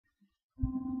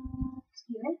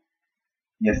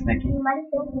Yes, Nikki. You might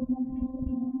have been.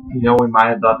 You know what we might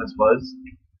have thought this was?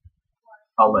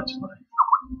 A Let's Play.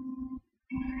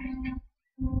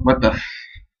 What the f...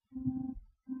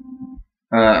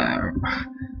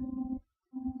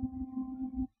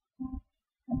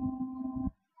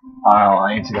 I'll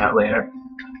answer that later.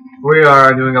 We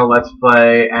are doing a Let's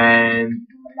Play, and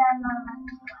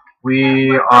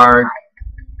we are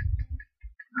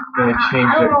gonna change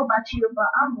I it. don't know about you, but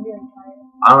I'm really tired.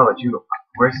 I don't know about you.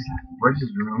 Where's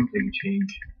his room that you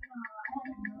change?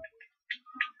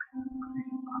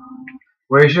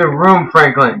 Where's your room,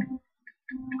 Franklin?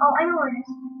 Oh, I know where it is.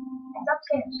 It's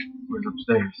upstairs. Where's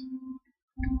upstairs?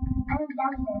 I am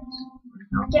downstairs.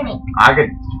 No. Jimmy. I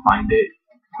could find it.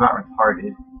 It's not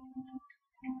retarded.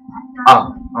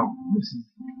 Oh, this is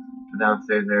the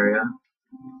downstairs area.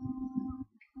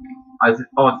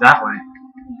 Oh, it's that way.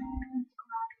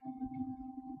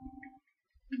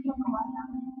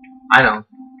 I know.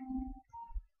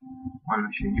 I want to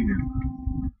make sure you do.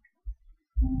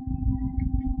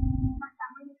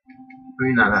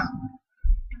 Maybe not that way.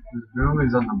 His room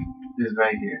is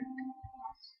right here.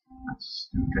 That's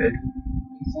stupid.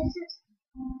 Let's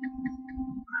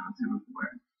see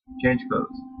where. Change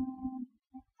clothes.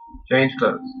 Change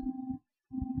clothes.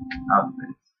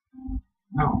 Outfits.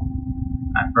 No.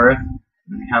 At birth,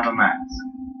 we have a mask.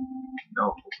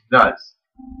 No, it does.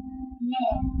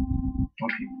 Yeah.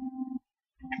 Okay.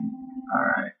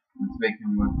 Alright. Let's make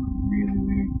him look really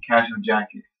weird. Casual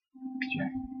jacket.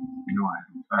 Check. No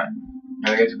items. Alright.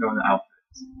 Now I guess we're going to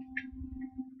outfits.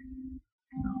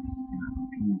 No.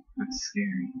 Ooh, that's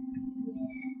scary.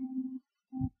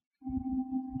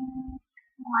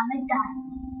 Oh, I like that.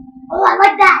 Oh, I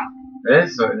like that.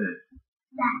 This or this?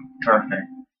 That. Perfect.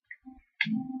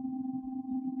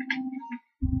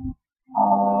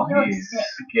 Oh, He looks he's sick.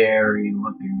 scary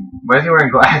looking. Why is he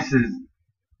wearing glasses?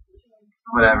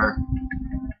 Whatever.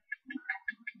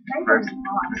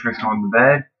 Let's first go on the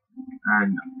bed.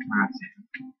 And no, we're not safe.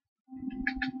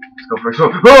 Let's go first. Oh!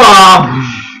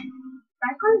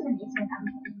 Franklin's an decent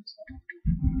amateur.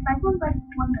 Franklin's like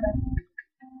one of the best.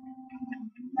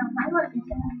 No, Franklin is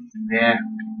the best. Yeah.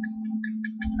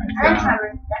 And then Trevor.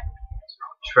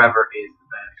 Trevor is the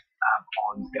best out of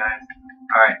all these guys.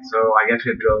 Alright, so I guess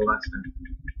we have to go to Lester.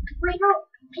 Wait, no.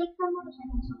 Take the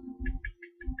motorcycle.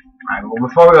 Alright, well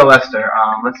before we go to Lester,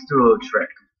 let's do a little trick.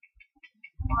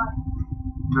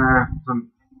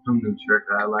 Some new trick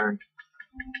that I learned.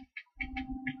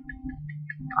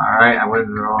 Alright, I went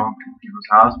to the wrong people's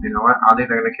house, but you know what? I don't think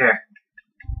they're gonna care.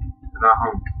 They're not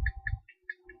home.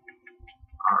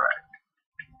 Alright.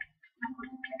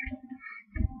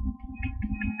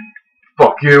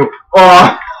 Fuck you!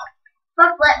 Oh!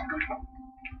 Fuck what?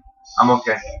 I'm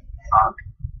okay.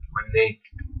 My knee.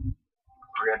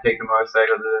 We're gonna take the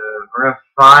motorcycle to. We're gonna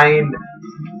find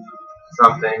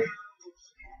something.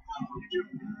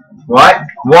 What?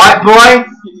 What, boy?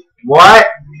 What?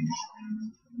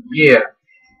 Yeah.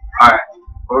 Alright.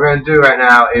 What we're gonna do right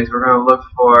now is we're gonna look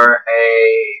for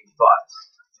a bus.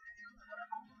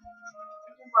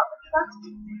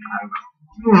 I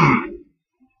don't know.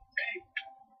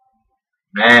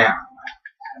 Man.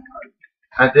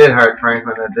 That did hurt,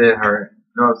 Franklin. That did hurt.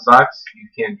 You know what sucks? You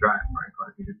can't drive,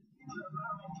 Franklin.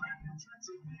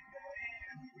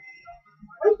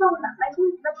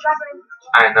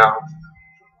 I know.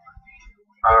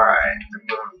 Alright.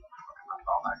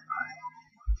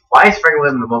 Why is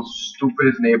Franklin in the most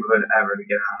stupidest neighborhood ever to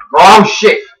get out of? Oh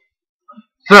shit!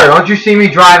 Sir, don't you see me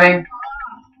driving?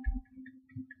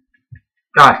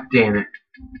 God damn it.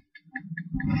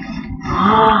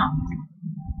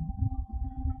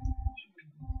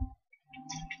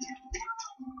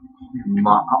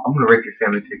 Mom, I'm gonna rip your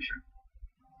family picture.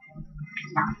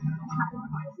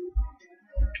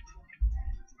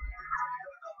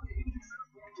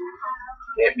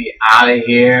 Get me out of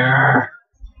here.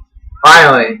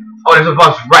 Finally. Oh, there's a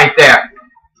bus right there.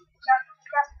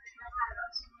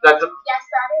 That's a... Yes,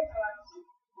 that is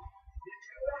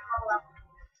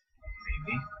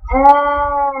Maybe.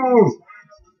 Oh!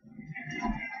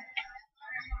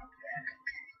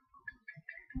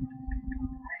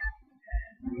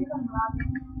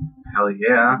 Hell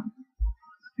yeah.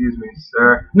 Excuse me,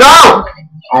 sir. No!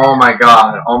 Oh my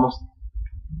god. Almost...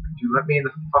 Could you let me in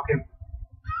the fucking...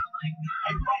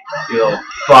 You little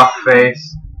fuck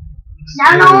face.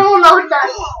 Now no one will know it's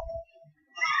us.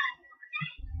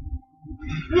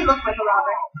 We look like a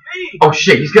robber. Oh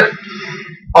shit, he's gonna...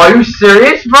 Are you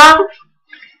serious, bro?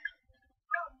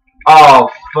 Oh,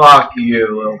 fuck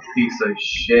you, little piece of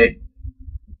shit.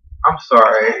 I'm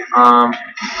sorry.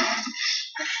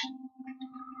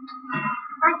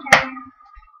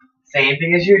 Same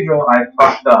thing as usual, I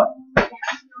fucked up.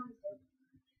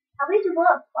 I'll read the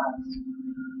book first.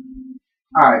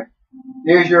 Alright.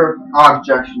 Here's your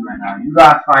objection right now. You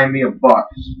gotta find me a bus.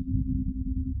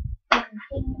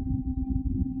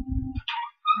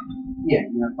 Yeah,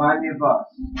 you're gonna find me a bus.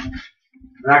 I'm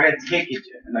not gonna take it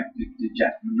yet. I'm not gonna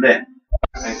just live.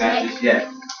 Like that just yet.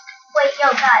 Wait, yo,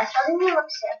 guys, doesn't he look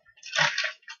sick?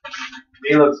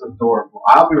 He looks adorable.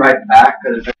 I'll be right back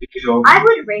because it's over. I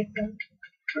would rape him.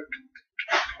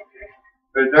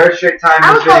 For the third straight time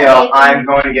in this video, I'm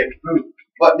going to get food.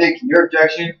 But Nick, your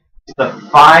objection is to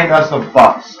find us a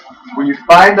bus. When you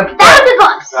find the bus, found the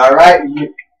bus. Alright,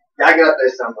 you gotta get up there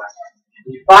somewhere.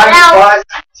 When you find the bus,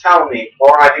 tell me,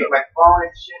 or I can get my phone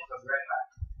and shit. I'll be right back.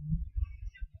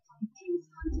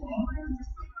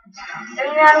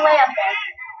 There's another way up there.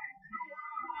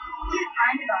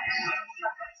 Find the bus.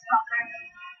 Fucker.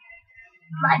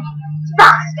 Like,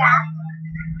 box guy.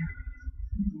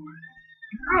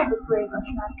 I have a great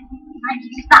question. Mikey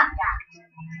Fucker.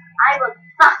 I will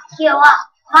fuck you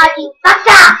up. Mikey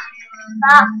Fucker.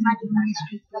 Fuck Mikey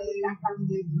Fucker.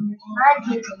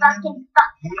 Mikey fucking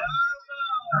Fucker.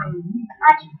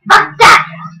 Mikey Fucker.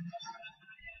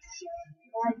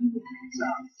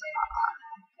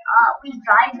 We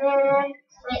driving.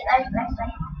 Wait,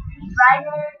 we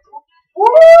driving. Woo!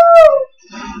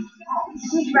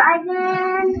 We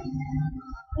driving.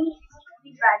 We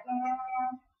driving.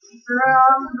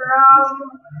 Brum, brum.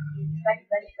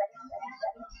 Ready.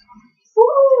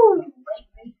 Woo! Wait.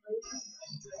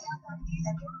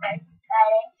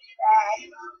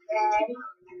 Ready.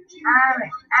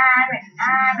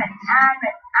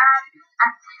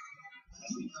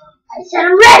 I said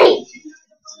I'm ready!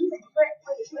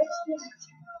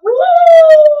 Woo!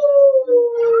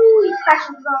 He's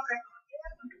crashing the bunker.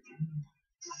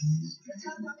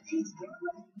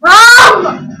 Wrong!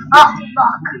 Oh,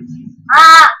 fuck.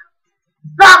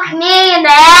 Fuck me in the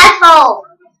asshole!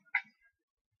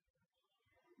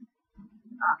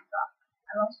 Oh, fuck.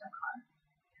 I lost my car.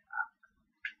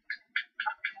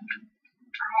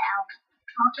 I'll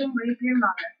fucking rape your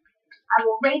mother. I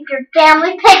will rape your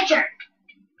family picture!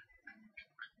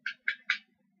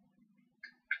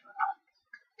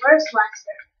 Where's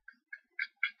Lester?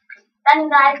 If any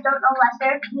guys don't know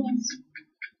Lester, he's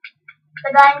the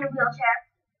guy in the wheelchair.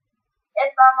 If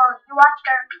you watched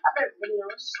our other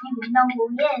videos, you would know who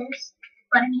he is.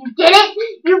 But if you didn't,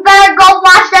 you better go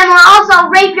watch them or also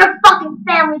rape your fucking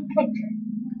family picture.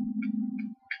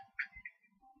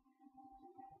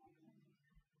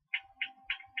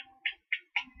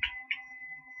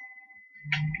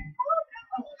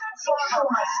 Show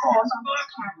my scores on this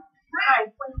camera.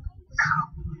 Alright, wait.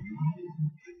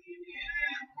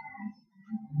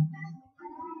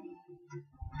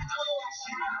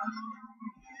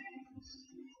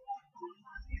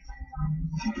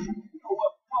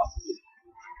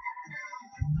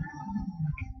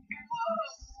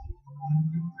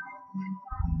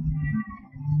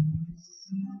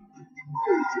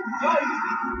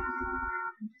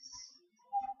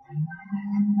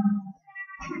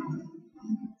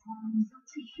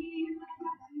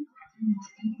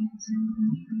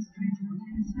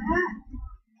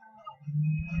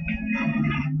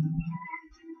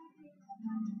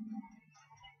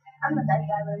 I'm the bad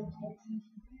guy really too.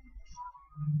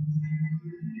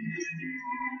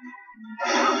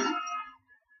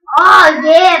 Oh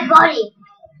yeah, buddy!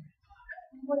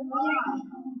 What do you mean?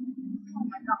 Oh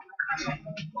my god,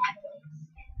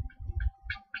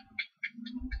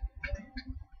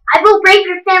 I will break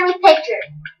your family picture.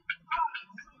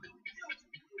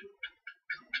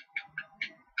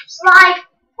 Slide.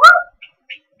 Woo!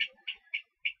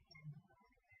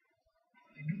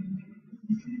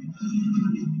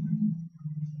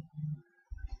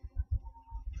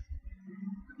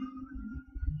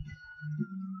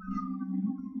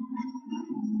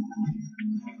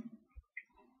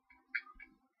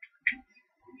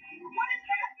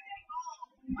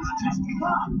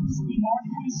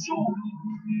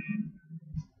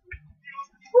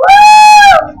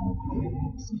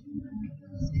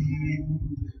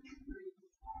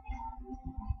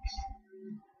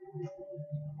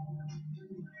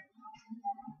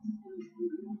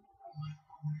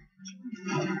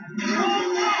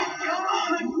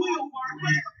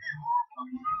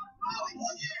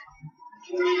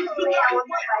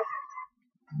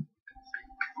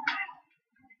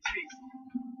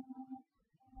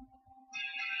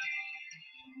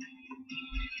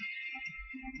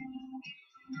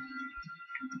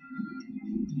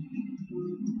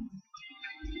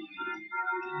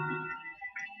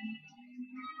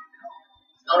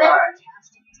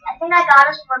 I think I got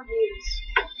us for views.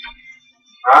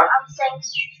 Huh? I'm saying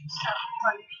some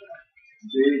funny shit.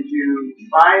 Did you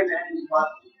find any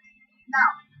buses? No.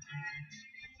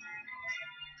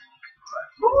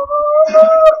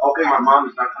 Okay, my mom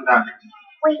is not come down here.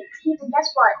 Wait, Steven, guess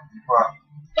what? What?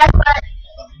 Guess what?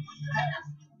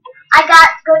 I got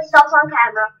good stuff on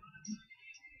camera.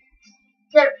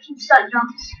 There are few stunt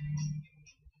jumps.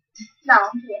 No,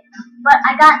 I'm kidding. But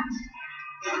I got.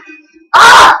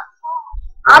 Ah!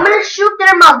 I'm gonna shoot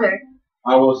their mother.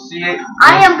 I will see it.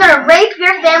 I am gonna rape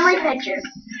your family picture.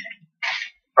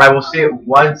 I will see it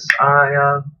once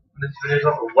I this video's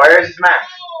over. Where is his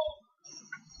mask?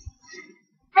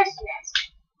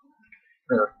 Pessimist.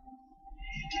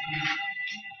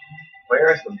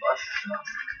 Where is the bus?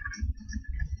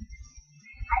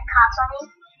 I have cops on me.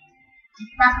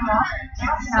 Not them all.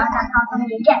 No, not cops on me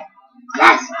again.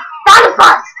 Yes! Found a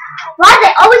bus! Why are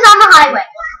they always on the highway?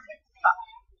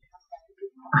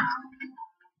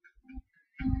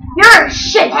 You're a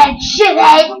shithead!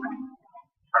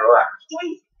 Relax.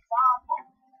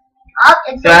 Oh,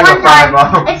 it's the Yeah, one no problem, time.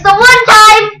 Mom. It's the one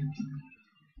time.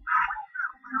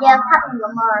 Yeah, probably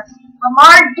Lamar.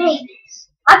 Lamar Davis.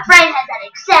 My friend has that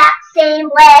exact same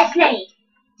last name.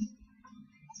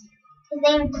 His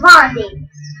name is Devon Davis.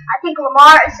 I think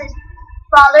Lamar is his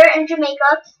father in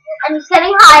Jamaica, and he's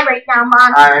getting high right now,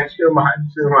 Mom. Alright, still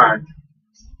mine.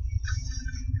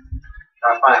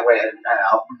 I'll find a way to edit that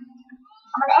out.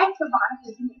 I'm gonna ask Devon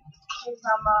his dad's name is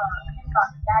Lamar.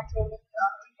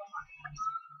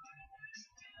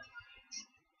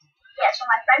 Yeah, so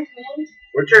my friend's name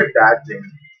What's your dad's name?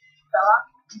 Philip.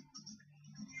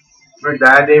 Your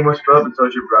dad's name was Philip and so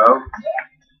is your bro? Yeah.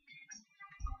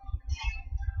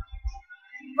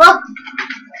 Well,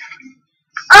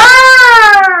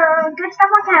 good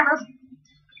stuff on camera.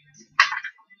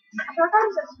 I thought that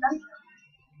was a stunt.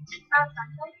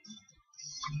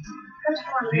 I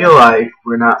feel like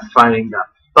we're not finding the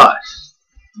bus.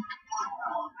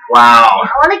 Wow. I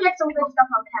want to get some good stuff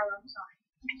on camera, I'm sorry.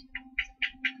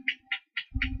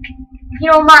 If you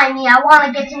don't mind me, I want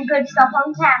to get some good stuff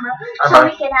on camera so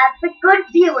we can have good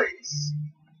viewers.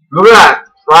 Look at that.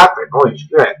 Slapping. Holy shit.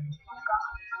 It's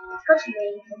because you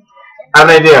made it. I have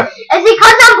an idea. It's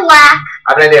because I'm black. I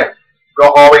have an idea. Go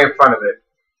all the way in front of it.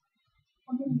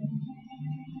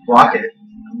 Block it.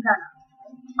 I'm gonna.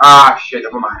 Ah, shit.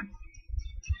 Never mind.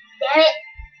 Damn it.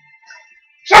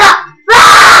 Shut up!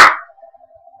 Ah!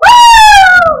 Woo!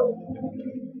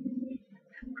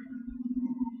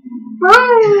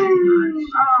 Boom!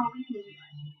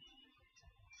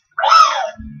 Oh,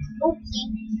 oopsie.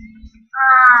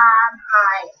 I'm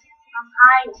high. I'm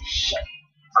high as shit.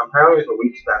 Apparently there's a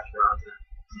weed statue around here.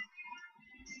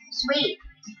 Sweet.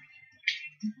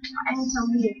 I need some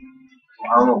weed.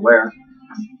 Well, I don't know where.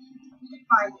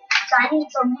 Fine. So I need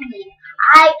some weed.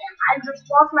 I just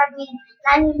lost my weed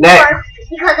and I need Nick. more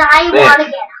because I Nick. want to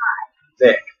get high.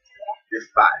 Nick. You're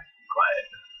 5. Quiet.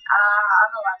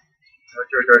 I'm 11.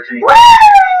 What's your 13? Woo!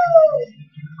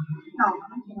 No,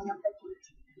 I'm kidding. I'm 15.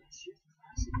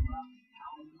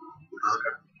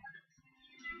 Okay.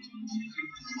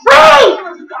 Wait!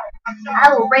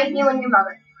 I will rape you and your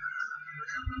mother.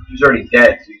 She's already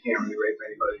dead, so you can't really rape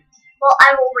anybody. Well,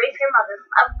 I will rape your mother.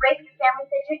 I will rape your family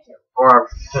picture too. Or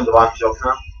turn the watch joke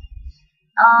now.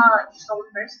 So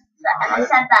first, and I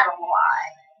said that a lot.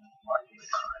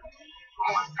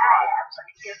 And I have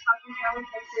such your fucking family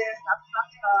picture, blah blah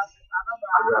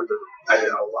blah. I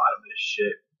did a lot of this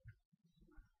shit.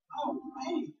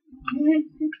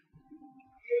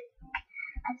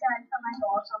 I said I put my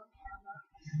balls on camera.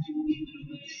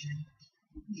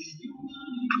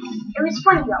 It was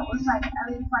funny though. It was like I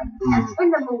was in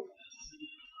the movie.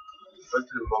 What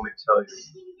did the moment tell you?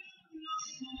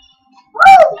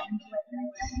 Woo!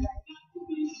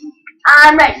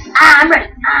 I'm ready. I said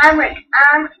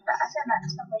that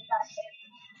stuff like that.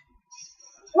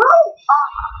 Woo!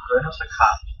 Where else the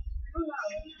cops?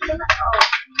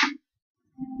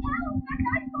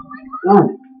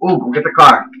 Ooh, go get the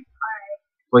car. Alright.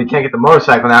 Well, you can't get the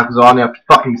motorcycle now because it's on the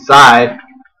fucking side.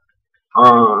 I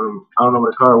don't know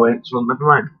where the car went, so never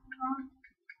mind.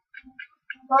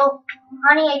 Well,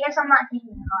 honey, I guess I'm not taking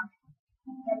the car.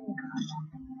 I'm getting the car.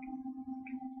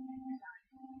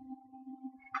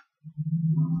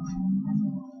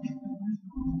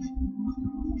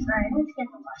 Alright, let's get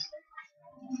the bus then.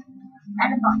 And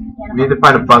the bus. You need to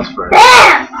find a bus first.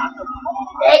 BAM!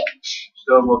 Bitch!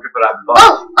 Still looking for that bus.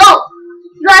 Oh!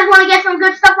 You guys want to get some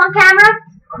good stuff on camera?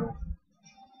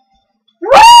 Woo!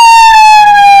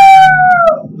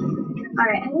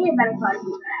 Alright, I need a better car to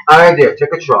do that. Alright, there.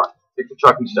 Take a truck. Take the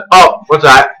truck instead. Oh, what's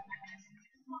that?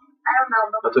 I don't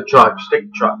know. That's a truck. Just take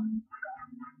the truck.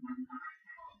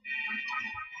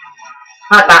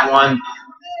 Not that one.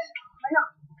 Why not?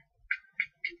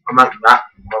 I'm not that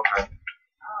one. Okay.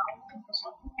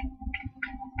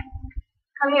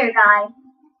 Come here, guy.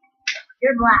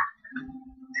 You're black.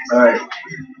 Alright.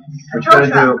 What you gonna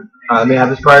do? Let me have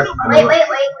this part. Wait.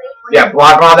 Yeah,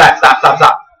 block all that. Stop.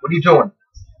 What are you doing?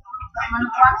 I'm gonna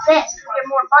block this. Get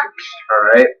more punch.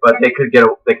 Alright, but they could get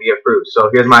through. So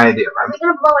here's my idea. Are we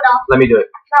gonna blow it off? Let me do it.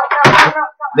 No.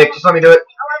 Nick, just let me do it. I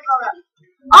wanna blow it up.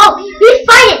 Oh, he's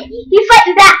fighting! He's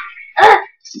fighting back! Ugh.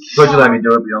 Told you let me do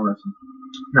it, but you don't listen.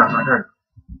 No, it's my turn.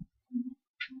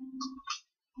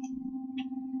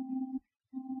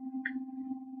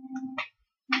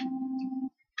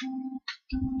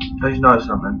 I just noticed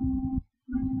something.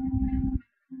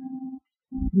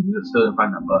 You still didn't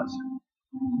find that bus.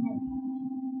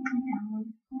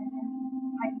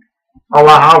 Oh, I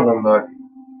have one, but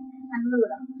I blew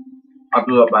it up. I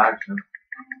blew up by accident.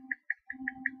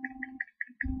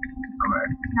 Alright.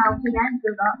 No, he didn't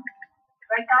blew it up.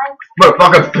 Right, guys?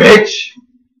 Motherfucker, bitch!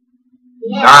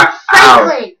 Yeah, Knock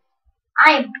Franklin! I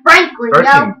am Franklin, yo!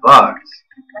 $13 bucks.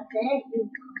 That's it, you.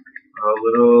 A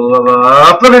little of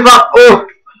a flippy flop. Oh!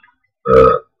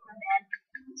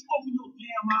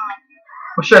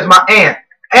 Well, shit, it's my aunt.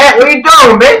 Aunt, what are you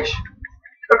doing, bitch?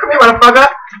 Yo, come here, motherfucker.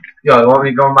 Yo, you want me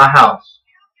to go in my house?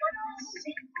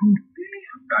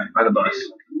 Alright, by the bus.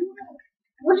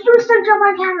 What'd you do with stunt jump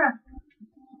on camera?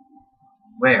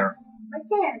 Where? Right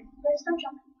there. There's stunt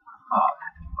jump. Oh.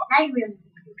 Now you really.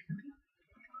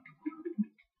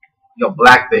 Yo,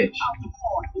 black bitch.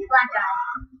 Black guy.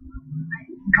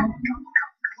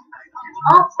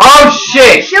 Oh,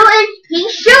 shit! Shooting!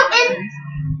 He's shooting!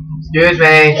 Excuse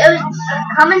me. It was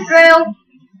coming through.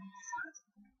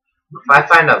 If I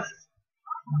find a...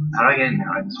 How do I get in there?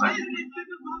 Like this way?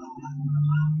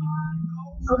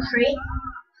 Go straight.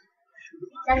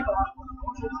 Then go up.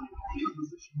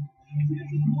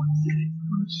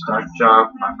 Stunt jump.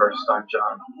 My first stunt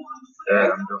jump. Yeah,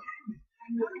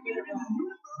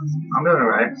 I'm doing it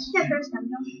right. It's your first stunt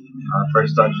jump.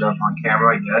 First stunt jump on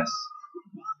camera, yes.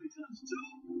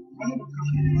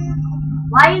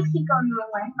 Why do you keep going the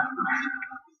wrong way?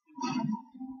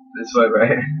 This way,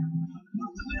 right?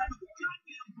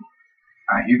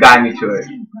 Alright, you guide me to it.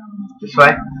 This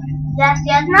way? Yes.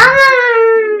 No.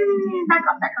 Back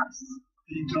up.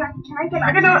 Can I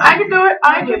get up? I can do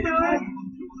it.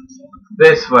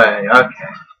 This way,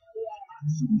 okay.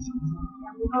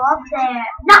 Then we go up there.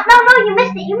 No,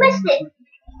 you missed it.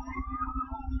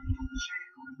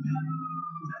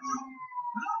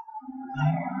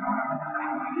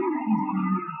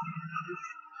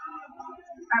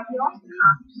 Alright, we lost the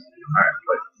cops.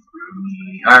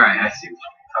 Alright, I see.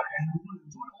 Okay.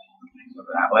 So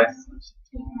that way?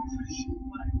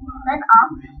 Then up.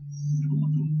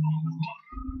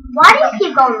 Why do you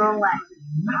keep going the wrong way?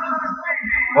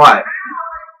 What?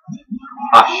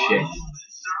 Oh, shit.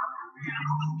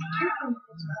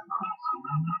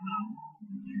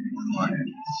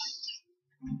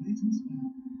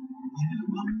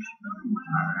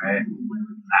 Alright.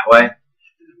 That way?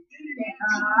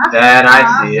 Then I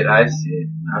see it. Okay.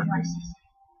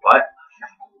 What?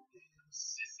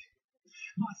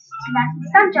 That's the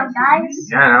stunt jump, guys.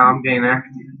 Yeah, no, I'm getting there.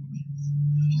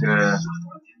 Just gonna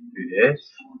do this.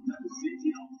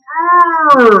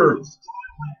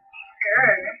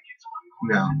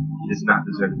 No, he does not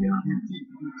deserve to be on here.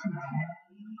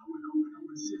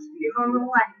 You're going the wrong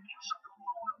way.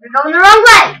 You're going the wrong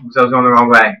way. So I was going the wrong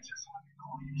way.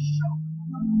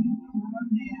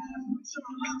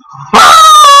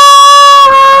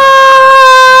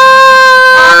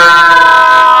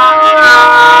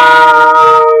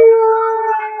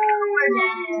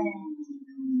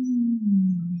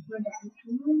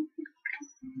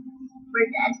 We're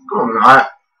dead. Oh, I'm not.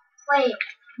 Wait,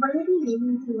 what if we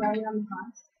didn't see right on the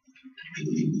bus?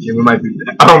 Yeah, we might be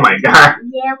dead. Oh my god.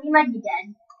 Yeah, we might be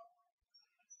dead.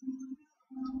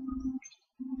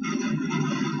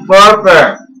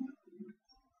 Perfect.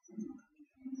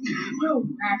 You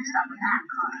messed up that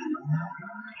car.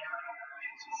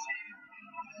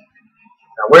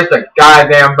 Now, where's the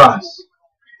goddamn bus?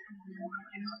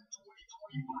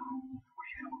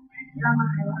 Get on the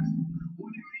highway.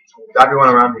 Got everyone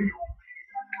around me.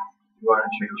 You want to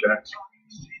change that?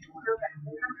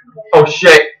 Oh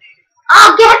shit!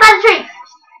 Oh, get hit by the train!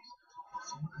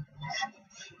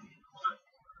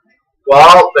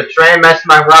 Well, the train messed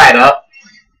my ride up.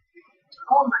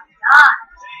 Oh my god.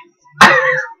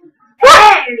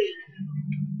 Vulgarity!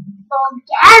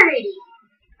 Vulgarity!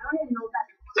 I don't even know what that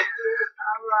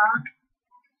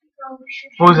is.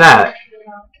 Who's that?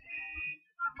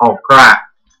 Oh crap.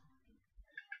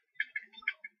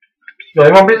 You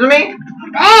want one piece of me?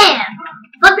 Bam!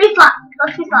 Flippity flop!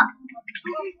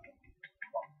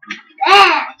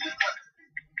 Bam!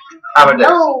 How about this?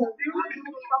 No!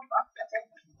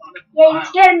 Yeah, you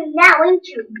scared me now, ain't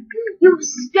you? You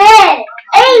scared,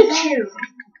 ain't you?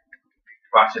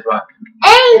 Watch it, watch.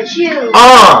 Ain't you?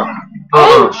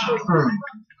 Ain't you?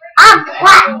 I'm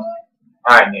black.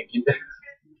 Alright, Nick.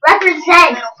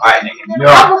 Represent. Alright, Nick. No.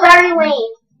 Huckleberry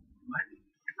Lane.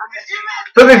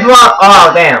 Flippy flop.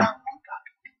 Oh, damn.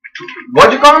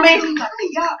 What'd you call me?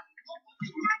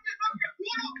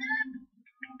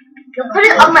 You put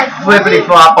it on my Flippity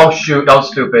flop. Oh, shoot. That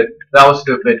was stupid. That was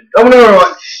stupid. Oh,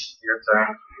 no. Your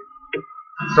turn.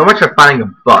 So much for finding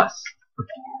a bus.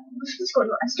 Let's go to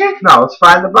Lester. No, let's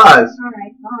find the bus.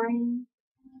 Alright, fine.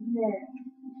 Yeah.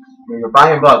 When you're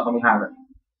buying a bus, let me have it.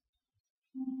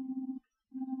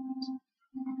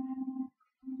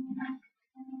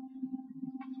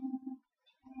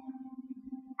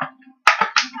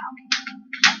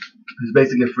 It's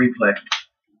basically a free play.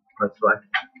 Let's play.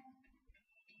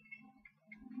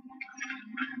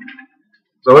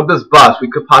 So with this bus, we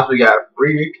could possibly get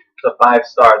 3 to 5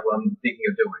 stars. What I'm thinking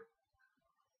of doing.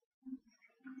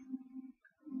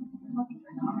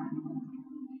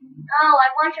 Oh, I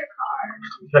want your car.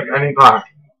 Take any car. No,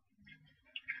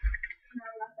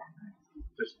 not that.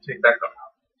 Just take that car.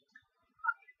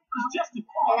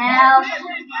 Now,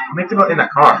 Make them in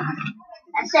that car.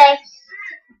 I say.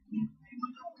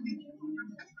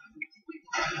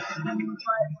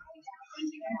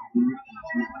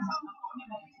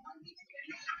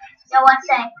 So what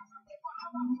say?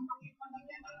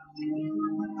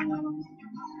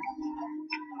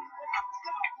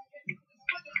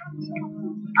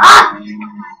 Ah!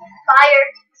 Fire!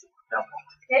 No.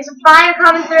 There's a fire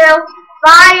coming through.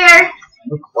 Fire!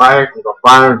 Look quiet, because the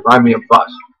fire and find me a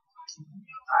bus.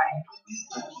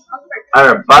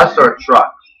 Either a bus or a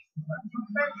truck.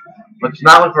 Let's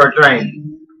not look for a train.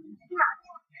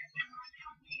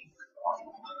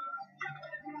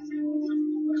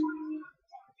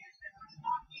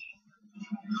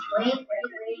 Wait, I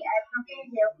have something to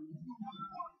do.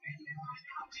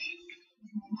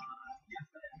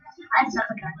 I suck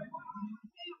at that.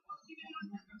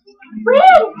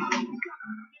 Wait!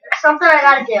 There's something I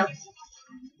gotta do.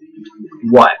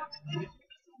 What?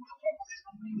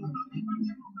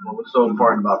 What was so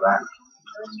important about that? It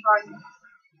was fun.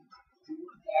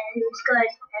 And it was good.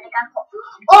 And it got cold.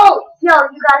 Oh! Yo,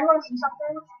 you guys wanna see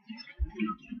something?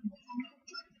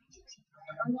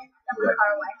 Oh, yeah. Don't put the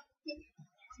car away.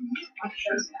 I'll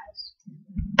show you guys.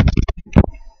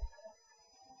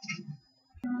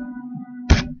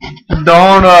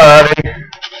 Don't worry.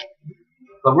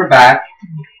 So we're back.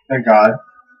 Thank God.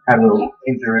 Had a little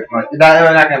internet, but we're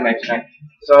not gonna make sense.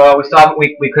 So we saw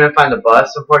we couldn't find the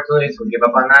bus, unfortunately, so we give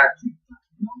up on that.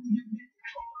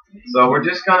 So we're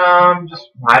just gonna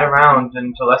just ride around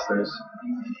into Lester's,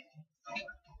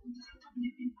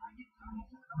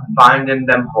 finding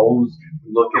them hoes,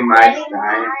 looking nice,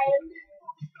 guys.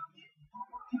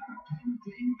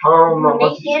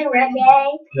 Making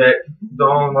reggae. Okay,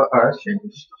 don't let us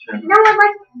change. No, I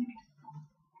like.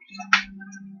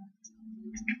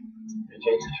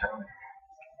 Change the channel.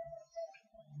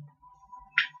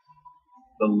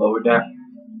 The lower deck.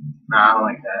 Nah, I don't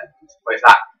like that. Wait,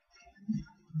 stop.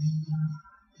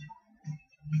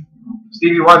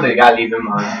 Stevie Wonder, you gotta leave him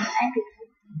on.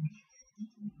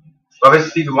 Whoever's a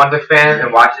Stevie Wonder fan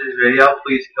and watches this video,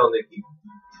 please kill Nikki.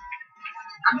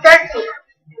 I'm 13.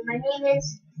 My name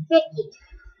is Vicky.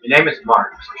 Your name is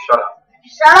Mark, so shut up.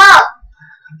 Shut up,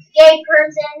 gay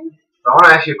person. So I want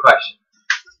to ask you a question.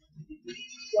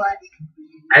 What?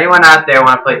 Anyone out there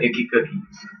want to play Icky Cookie?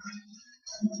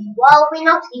 Well, we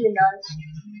know Steven does.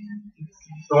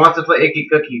 Who wants to play Icky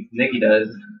Cookie? Nikki does.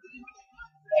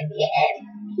 If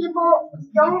people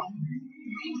don't,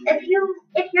 if you're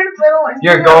little and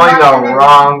You're going the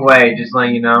wrong way, just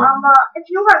letting you know. If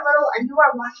you are little and you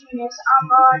are watching this,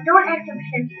 don't enter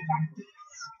that.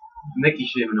 Nikki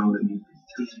should even know what it means.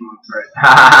 It's too small for it.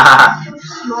 Too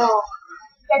small.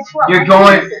 Guess what? You're My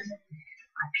going.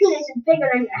 My penis is bigger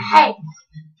than your head.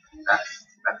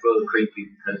 That's a little creepy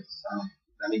because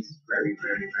that means it's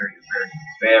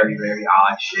very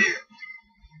odd shit.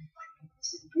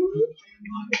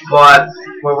 But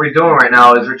what we're doing right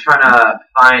now is we're trying to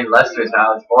find Lester's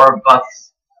house or a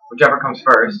bus, whichever comes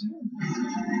first,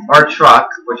 or a truck,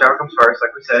 whichever comes first,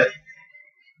 like we said.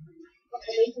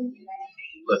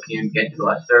 Look, can you get to the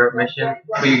Lester mission?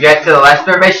 Will you get to the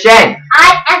Lester mission?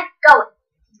 I am going.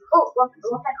 Oh, look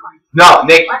that car. No,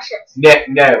 Nick. Watch this. Nick,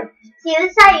 no. See,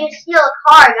 this is how you steal a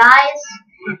car, guys.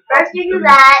 First you do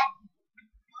that.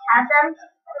 Have them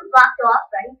blocked off.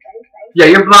 Ready? Yeah,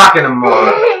 you're blocking them all.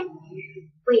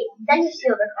 Wait, then you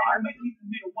steal the car.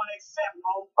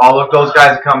 Oh, look, those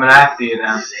guys are coming after you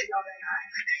now.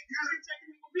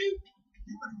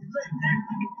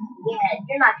 Yeah,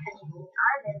 You're not catching me.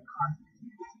 I'm in a car.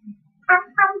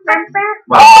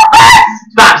 Well,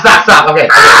 stop. Okay.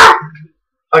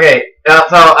 Okay.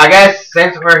 So I guess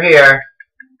since we're here,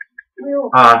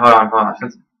 hold on.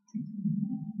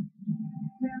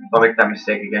 Don't make that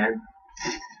mistake again.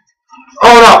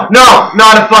 Oh no,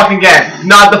 not the fuck again.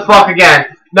 Not the fuck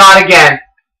again. Not again.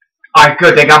 Alright,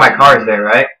 good. They got my cars there,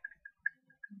 right?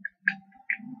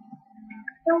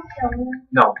 Don't kill me.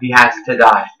 No, he has to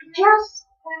die. Just.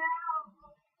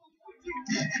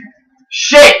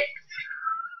 Shit!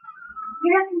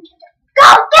 You're not gonna catch it. Go!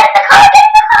 Get in the car! Get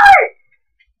in the car!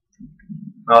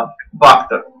 Oh,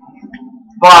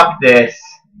 fuck this.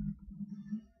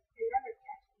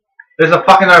 There's a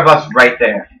fucking other bus right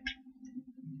there.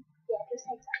 Yeah, just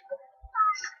take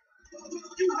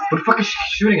that. Who the fuck is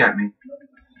shooting at me?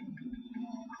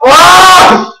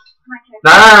 Oh!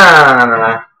 No.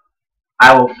 I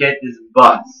will get this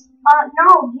bus.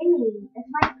 No, give me. It's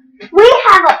my. We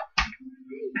have a.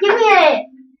 Give me it.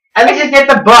 At least just get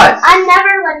the bus. I'm never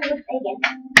letting you take it.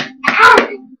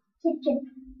 Kid.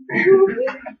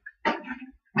 I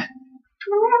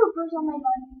have a bruise on my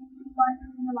butt.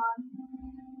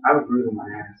 I have a bruise on my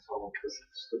asshole because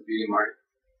it's the beauty mark.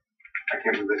 I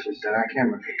can't believe this just said on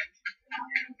camera.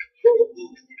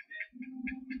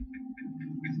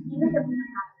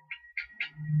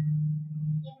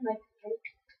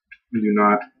 We do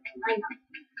not. I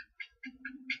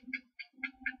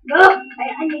know.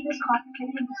 I need this car.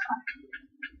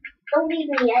 Don't leave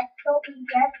me yet. Don't leave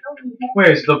yet.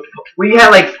 Where's the? We had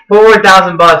like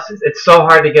 4,000 buses. It's so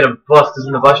hard to get a bus because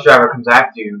when the bus driver comes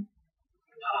after you.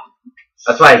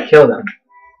 That's why I killed him.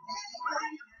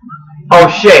 Oh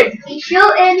shit! He's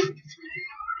shooting.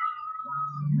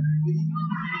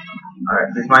 Alright,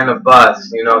 if we find a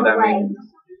bus, you know what that means.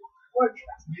 Or truck.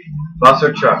 Bus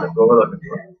or truck, that's what we're looking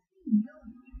for.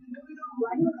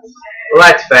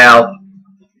 Let's fail.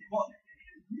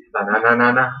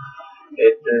 Na.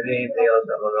 It's the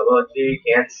double G,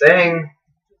 can't sing.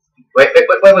 Wait,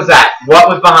 what was that? What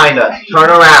was behind us? Turn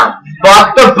around.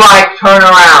 Fuck the bike, turn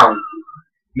around.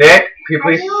 Nick, can you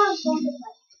please?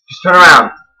 Just turn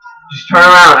around. Just turn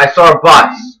around. I saw a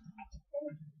bus.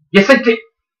 Yes, I did.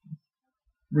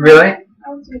 Really? I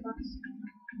don't see a bus.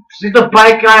 Just leave the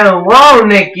bike guy alone,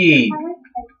 Nikki.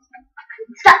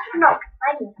 Stop. No, I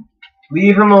need.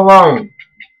 Leave him alone.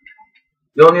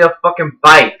 You don't need a fucking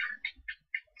bike.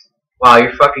 Wow,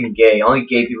 you're fucking gay. Only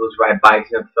gay people just ride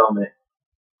bikes and film it.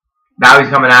 Now he's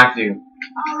coming after you.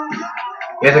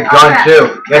 He has a gun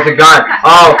too. He has a gun.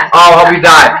 Oh, I hope you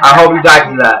die. I hope you die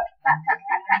from that.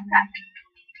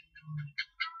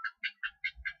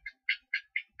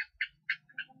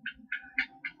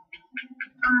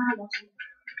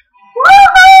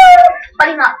 Woohoo!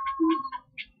 Buddy up.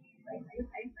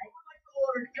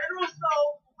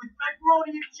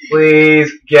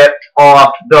 Please get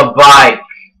off the bike.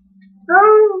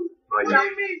 Oh, you're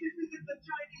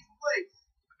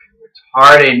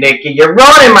retarded, Nikki. You're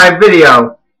ruining my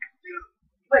video.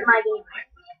 with my game.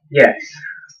 Yes.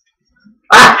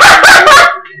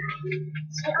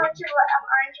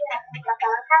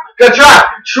 Good truck!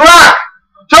 Truck!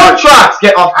 Two trucks!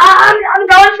 Get off! I'm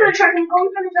going for the truck. I'm going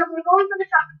for the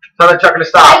truck. Tell the truck to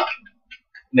stop.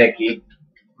 Nikki.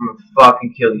 I'm gonna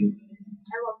fucking kill you.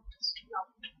 I love this.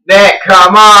 No. Nick,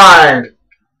 come on!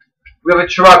 We have a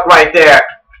truck right there.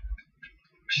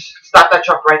 Just stop that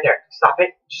truck right there. Stop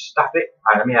it. Just stop it.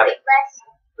 Alright, let me have it.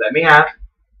 Let me have.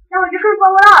 No, you're gonna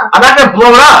blow it up. I'm not gonna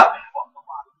blow it up.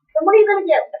 Then what are you gonna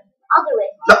do? I'll do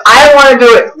it. No, I don't wanna do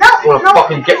it. No, I wanna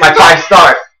fucking get my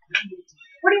 5-star.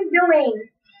 What are you doing?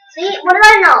 See? What did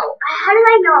I know? How did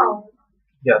I know?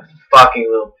 You fucking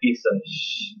little piece of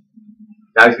shh.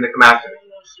 Now he's gonna come after me.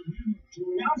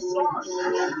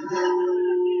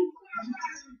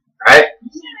 Alright?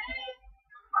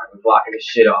 I'm blocking his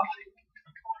shit off.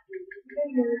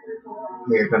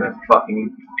 We're gonna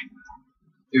fucking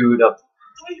do the.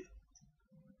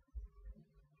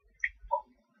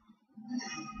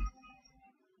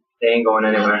 They ain't going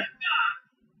anywhere.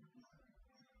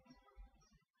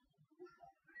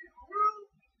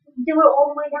 Do it all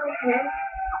the way down here.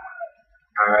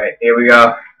 Alright, here we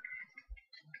go.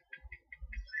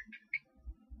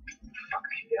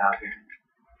 Fucking get out of here.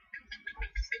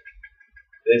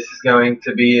 This is going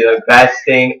to be the best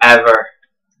thing ever.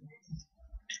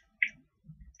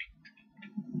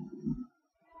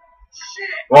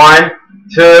 One,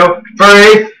 2,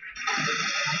 3.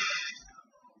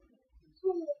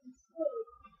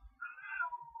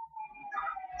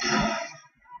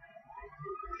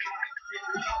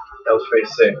 That was pretty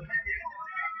sick.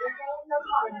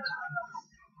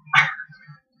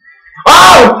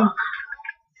 Oh!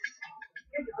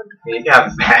 You can have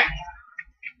it back.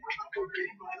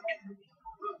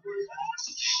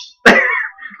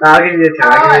 I'll give you a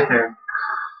turn. I'll give you a turn.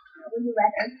 Would you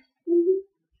rather?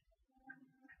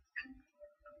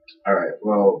 Alright,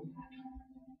 well.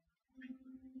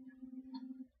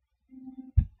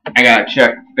 I gotta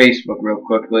check Facebook real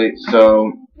quickly,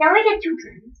 so. Now we get 2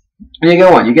 turns. You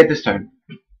get one, you get this turn.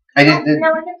 I just did.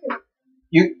 No, we get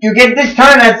 2. You get this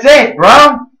turn, that's it,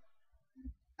 bro!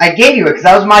 I gave you it, because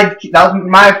that was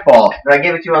my fault. When I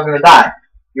gave it to you, I was gonna die.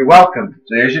 You're welcome.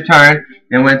 So there's your turn,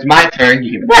 and when it's my turn,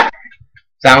 you give it back.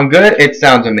 Sound good? It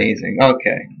sounds amazing.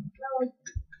 Okay.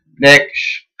 Nick,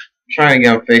 trying to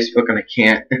get on Facebook and I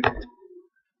can't.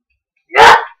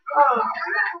 Oh.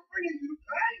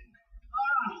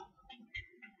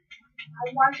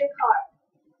 I want your car.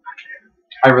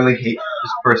 I really hate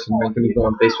this person making me go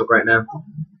on Facebook right now.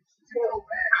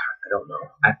 I don't know.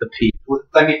 I have to pee.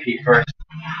 Let me pee first.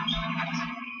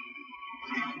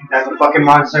 That's a fucking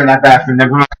monster in that bathroom.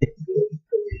 Never mind.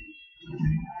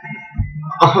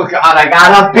 Oh god, I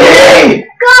gotta pee!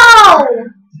 Go!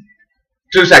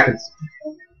 2 seconds.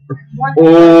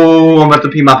 Oh, I'm about to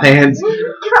pee my pants.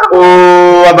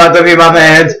 Oh, I'm about to pee my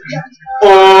pants.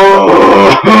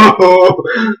 Oh!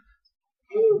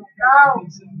 Go.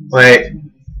 Wait.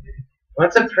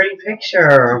 What's a pretty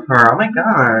picture of her? Oh my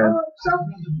god. Oh, so...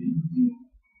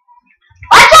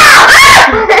 Watch out!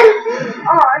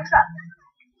 Oh, I dropped.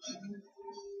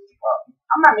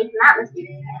 I'm not making that mistake.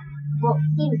 Well,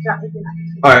 Steven's not making that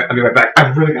mistake. Alright, I'll be right back. I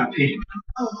really gotta pee.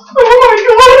 Oh. Oh my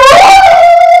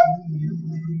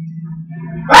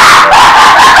god!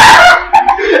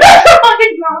 That's a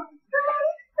fucking drop.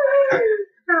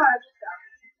 Oh, just go.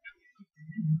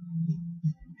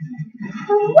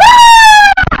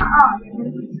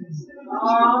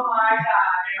 Oh my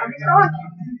god. I'm so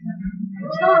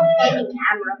on Candy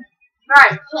Camera.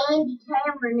 Right, Candy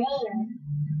Camera name.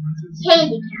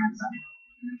 Candy Camera.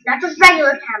 Not just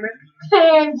regular camera,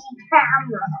 Candy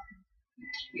Camera.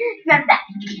 Remember that,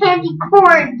 Candy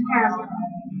Corn Camera.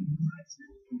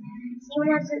 Steven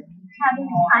has to having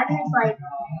 5 minutes like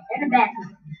in the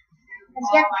bathroom. Because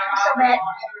he has to pee so bad.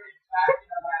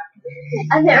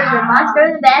 And there is a monster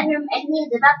in the bathroom and he is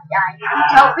about to die.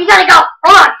 So we gotta go.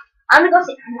 Hold on. I'm gonna go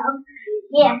save him.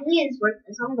 Yeah, he is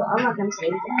worthless. I'm not gonna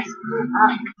save his ass.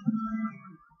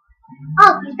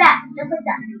 Oh, he's back. Just like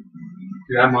that.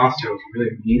 Dude, that monster was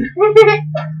really mean.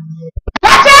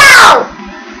 Watch out!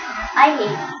 I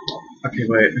hate it. Okay,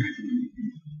 wait.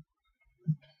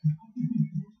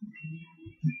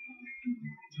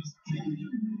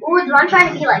 Ooh, is one trying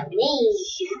to be like me?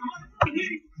 Excuse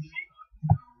me.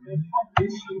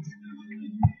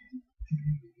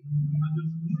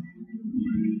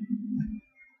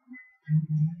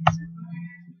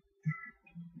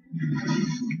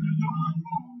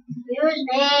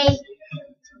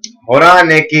 Hold on,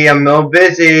 Nikki. I'm a little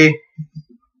busy.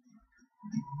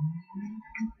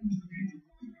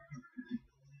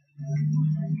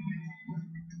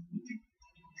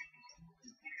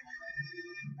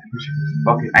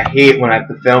 Fucking, I hate when I have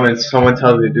to film and someone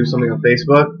tells me to do something on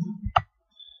Facebook.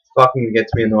 Fucking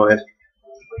gets me annoyed.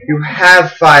 You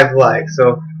have 5 likes,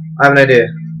 so I have an idea.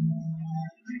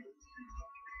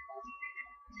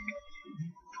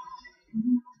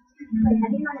 Wait,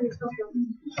 have you not even still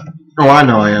filming? Oh, I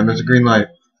know I am. There's a green light.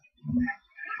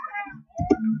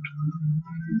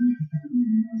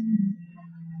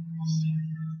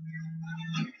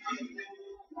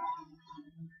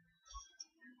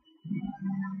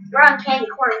 We're on Candy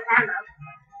Corn Camera.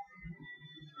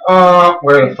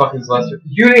 Where the fuck is Lester?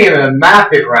 You didn't even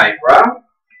map it right, bro.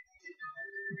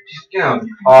 Just get out of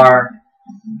the car.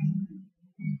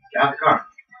 Get out of the car. Am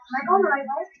I going the right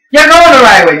way? You're going the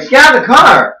right way. Just get out of the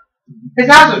car. His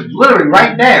house is literally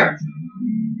right there.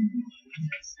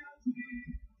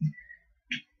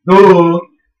 Ooh.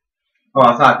 Oh,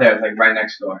 it's not there. It's like right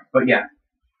next door. But yeah.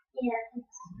 Yeah,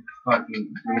 it's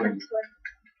Fucking right ruined. next door.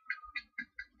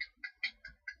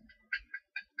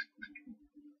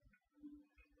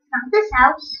 Not this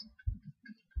house.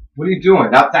 What are you doing?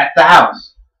 That's the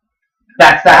house.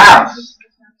 That's the house.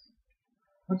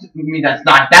 What do you mean that's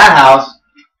not that house?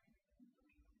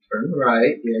 Turn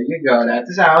right. There you go. That's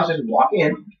his house. Just walk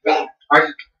in.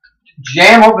 Alright,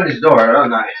 jam open his door. Oh,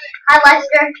 nice. Hi,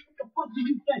 Lester. What the fuck do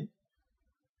you think?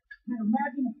 Man,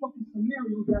 imagine a fucking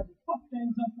scenario that would fuck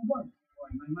things up for work. Boy,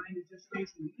 my mind is just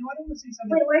racing. You know, I don't want to say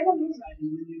something. Wait, where's the music?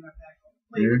 Exciting when you're not back home.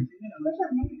 Mhm. Where's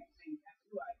your music?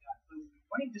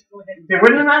 Why don't you just go ahead and Hey,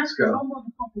 where did the knives go? some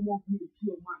motherfucker wants me to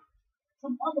kill Mike.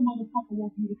 Some other motherfucker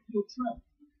wants me to kill Trevor.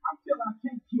 I feel I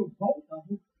can't kill both of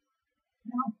them.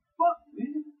 Now, fuck,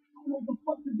 man. I don't know what the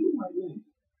fuck to do right now.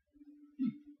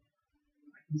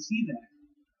 I can see that.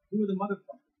 Who are the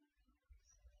motherfuckers?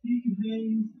 Steve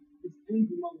James, this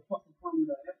angry motherfucker from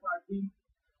the FIB.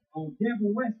 on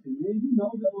Kevin Weston, man. You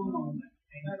know the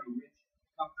rich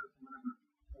fuckers, whatever.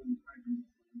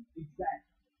 Exactly.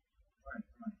 Right.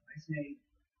 I say,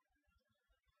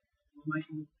 well,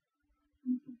 Michael.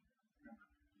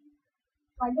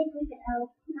 I think we can help.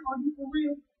 Are you for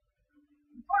real?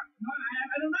 Fuck, no,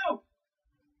 I don't know.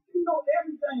 You know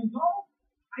everything, bro.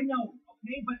 I know,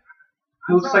 okay, but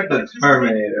He looks like the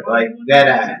Terminator, like dead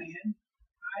ass.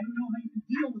 I don't know how you can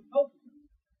deal with both of them.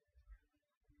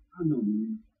 I know,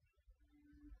 man.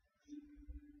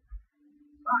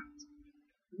 Fuck.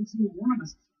 Let me see one of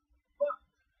us. Fuck.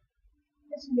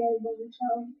 This is very big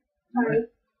show. Sorry.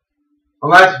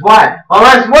 Unless what?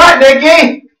 Unless what,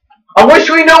 Nikki? I wish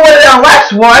we knew what the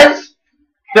unless was.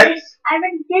 I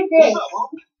already did this. What's up, bro?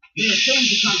 Yeah, things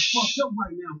are kind of fucked up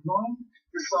right now, bro.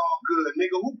 It's all good,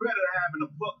 nigga. Who better having a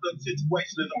fucked up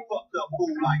situation than a fucked up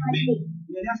fool like me?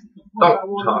 Yeah, that's what the fuck I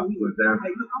Don't want talk to hear. with them.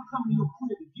 Hey, look, I'm coming to your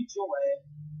crib to get your ass.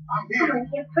 I'm I'm here. gonna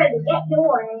get pretty. Get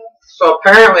your ass. So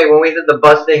apparently when we did the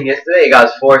bus thing yesterday, it got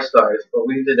us 4 stars, but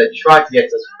we did the truck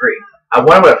gets us 3. I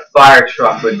wonder what a fire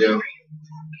truck would do.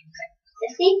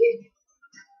 This season?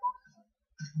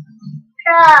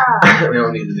 Truck. We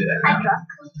don't need to do that I now. truck.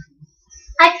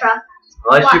 I truck.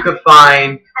 Unless you could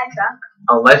find, I truck.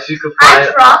 unless you could I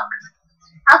find, truck.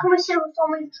 How come we still with so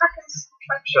many truckers?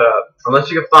 shut up.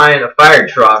 Unless you could find a fire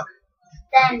truck,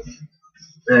 Then,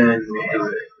 then we'll do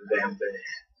it. The damn thing.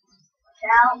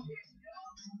 shall.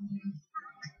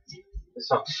 This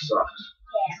song sucks.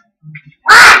 Yeah.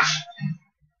 What?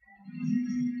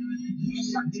 You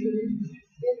suck to me.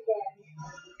 You're dead.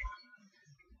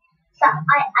 Stop.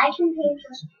 I can change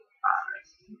this.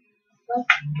 Like,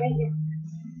 right now.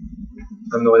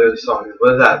 I have no idea what the song is.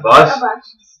 What is that, bus? A bus.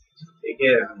 Take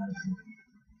it.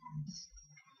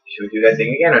 Should we do that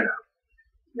thing again or no?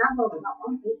 Not voting about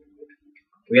one thing.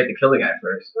 We have to kill the guy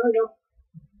first. No, we don't.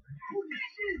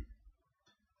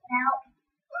 Now.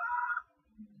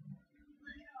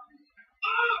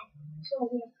 So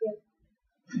we have to.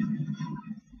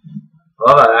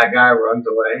 I love how that guy runs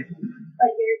away.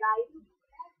 But your guy.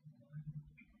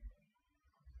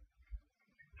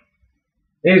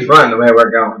 He's running the way we're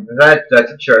going.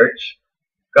 That's a church.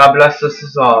 God bless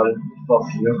us all.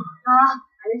 Fuck you.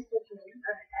 I just did it.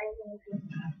 Alright, I didn't do it.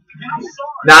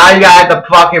 Now you got the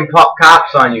fucking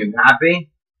cops on you.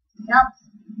 Happy? Yup.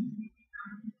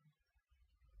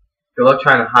 Good luck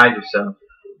trying to hide yourself.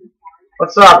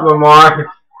 What's up, Lamar?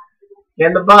 Get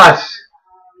in the bus.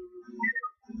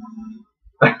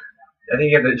 I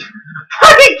think you have to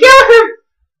fucking kill him.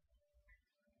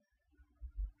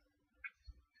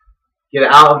 Get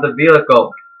out of the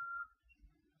vehicle.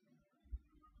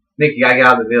 Nick, you gotta get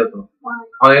out of the vehicle. Why?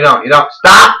 Oh, you don't. You don't.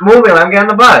 Stop moving. Let him get on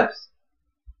the bus.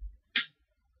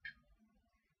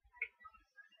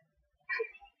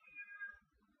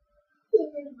 He's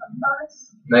in the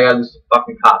bus. Now you gotta do some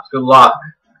fucking cops. Good luck.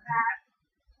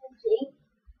 Let's see.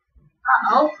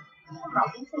 Uh-oh. I'm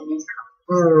rolling through these cars.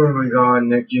 Oh my god,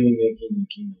 Nicky.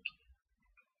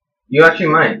 You actually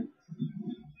might.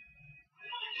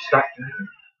 Stop driving.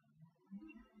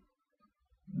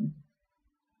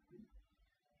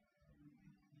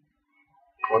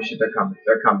 Oh shit, they're coming.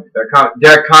 They're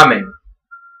coming.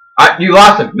 You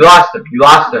lost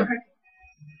him.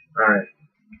 Alright.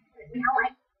 Now I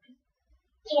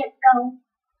can't go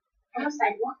on the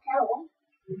sidewalk at all.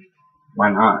 Why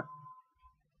not?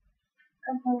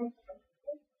 Because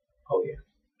Oh yeah.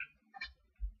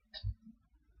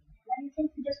 I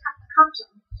think we just got the cops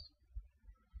on us.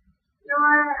 No,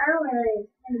 I don't really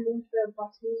want to move for a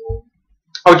bus anymore.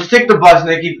 Oh, just take the bus,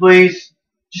 Nikki, please.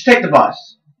 Just take the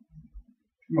bus.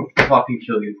 I'm gonna fucking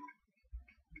kill you.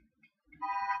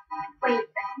 Wait,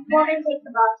 you want me to take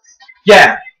the bus?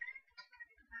 Yeah.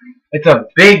 It's a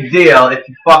big deal if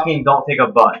you fucking don't take a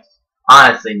bus.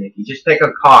 Honestly, Nikki, just take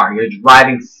a car. You're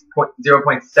driving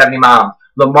 0.70 miles.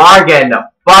 Lamar getting the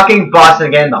fucking bus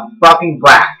and getting the fucking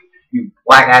black. You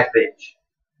black ass bitch.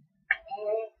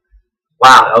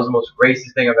 Wow, that was the most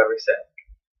racist thing I've ever said.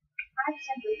 I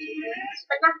said racist,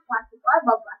 but not black people. I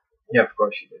love black people. Yeah, of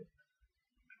course you did.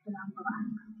 But I'm black.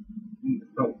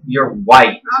 No, you're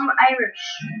white. I'm Irish.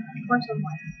 Of course I'm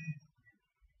white.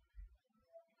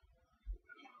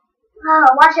 Oh,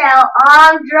 watch out.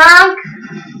 I'm drunk.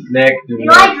 Nick, do You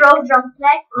know I not. drove drunk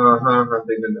today.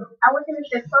 Nothing to know. I was in a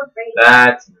strip club break.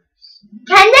 That's nice.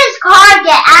 Can this car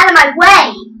get out of my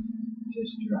way?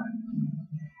 Just drive.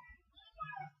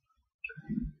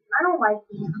 I don't like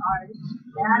these cars.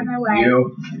 Get out of my way.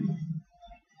 You.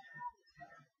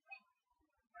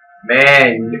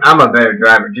 Man, I'm a better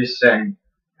driver, just saying.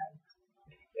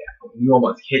 Yeah, you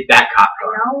almost hit that cop I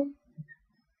car. know.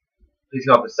 Please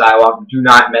go up the sidewalk. Do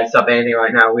not mess up anything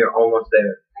right now. We are almost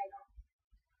there.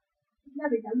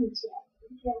 never done this yet.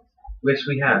 Which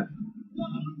we have.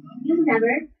 You've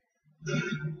never.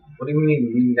 What do you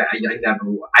mean? I never.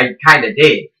 I kind of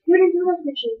did. You didn't do this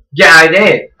mission. Yeah, I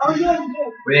did. Oh, yeah, you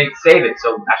did. We didn't save it,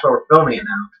 so that's why we're filming it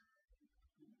now.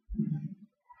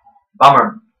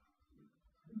 Bummer.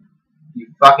 You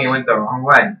fucking went the wrong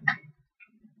way.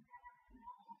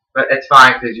 But it's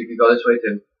fine, because you can go this way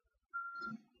too.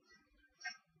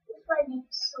 This way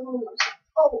makes so much sense.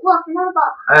 Oh, look, another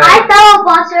ball. Hey. Hi, fellow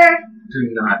bosser. Do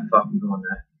not fucking go on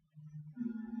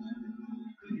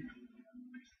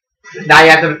that. Now you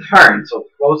have to turn, so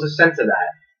what was the sense of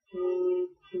that?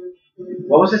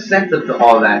 What was the sense of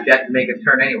all that if you had to make a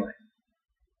turn anyway?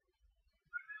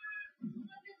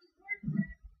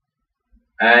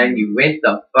 And you went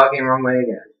the fucking wrong way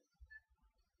again.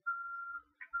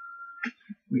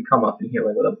 We come up in here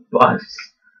like with a bus.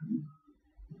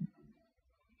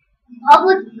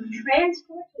 Public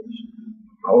transportation.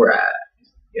 Alright.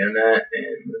 Get on that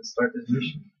and let's start this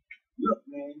mission. Look,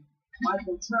 man,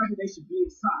 Michael and Trevor, they should be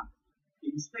inside.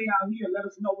 Can you stay out here and let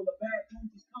us know when the bad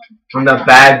dudes is coming? When the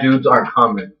bad dudes are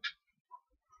coming.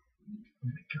 Oh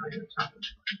my god, you're talking.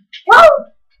 Whoa!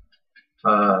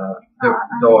 The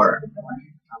door.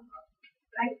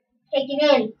 Right? Take it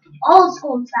in. Old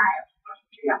school style.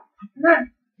 Yeah.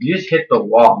 You just hit the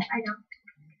wall. I know.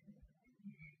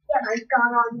 Yeah, my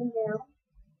gun on me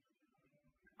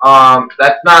now.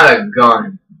 That's not a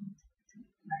gun.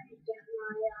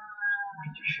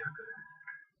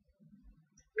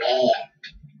 Yeah.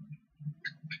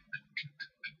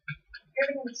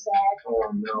 Everything's sad.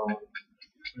 Oh no.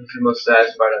 This is the most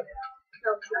saddest part of it. No,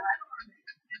 it's not.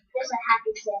 There's a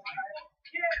happy sad part.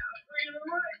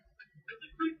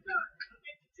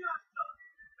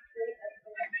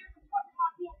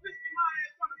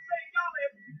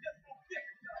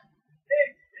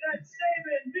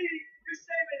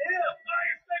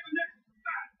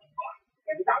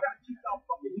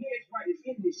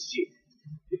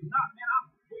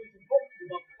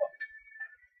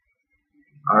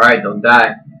 Alright, don't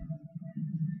die.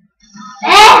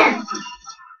 Bam!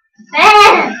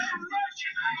 Bam!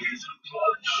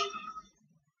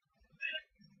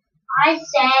 I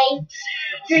say,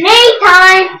 grenade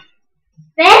time!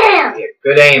 Bam! Yeah,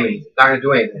 good aiming. It's not gonna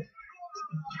do anything.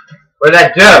 What did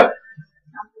that do?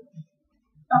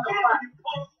 Okay,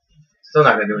 what? Still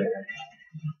not gonna do anything.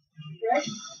 Good?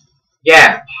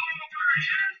 Yeah.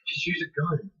 Just use a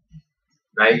gun.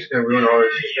 Now you're just gonna ruin all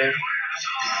this shit there?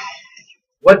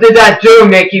 What did that do,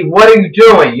 Nikki? What are you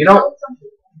doing? You don't.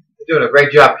 You're doing a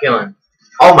great job killing.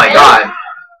 Oh my god.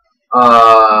 I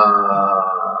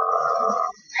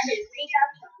did a great job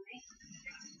killing.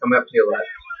 Come up to your left.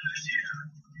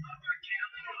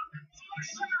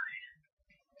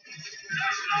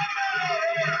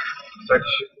 Start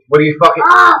what are you fucking?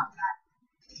 Oh!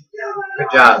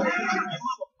 Good job.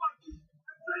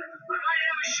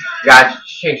 Guys,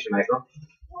 change it, Michael.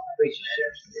 Please just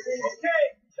change it. Okay,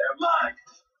 they're mine.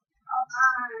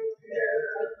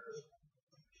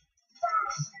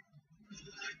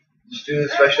 Just do the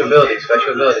special ability,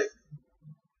 special ability.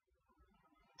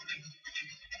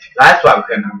 That's why we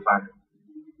couldn't find him.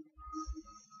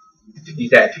 He's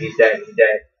dead, he's dead, he's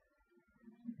dead.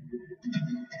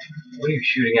 What are you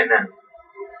shooting at now?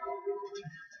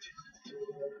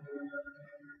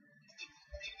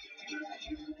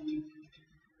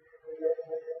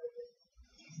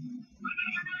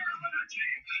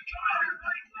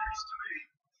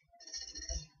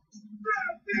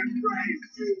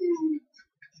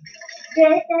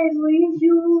 Get every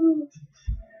you.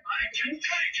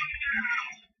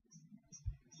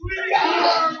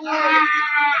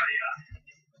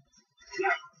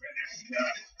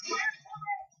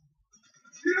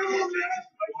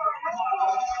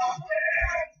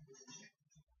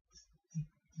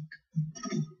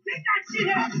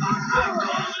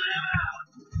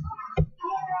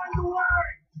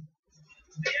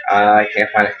 I can't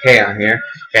find a K on here.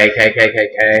 K.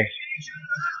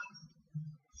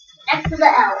 Next to the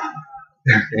L.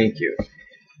 Thank you.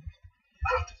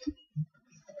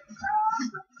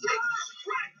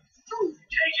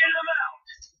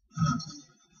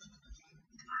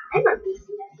 I'm a beast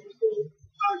in that machine.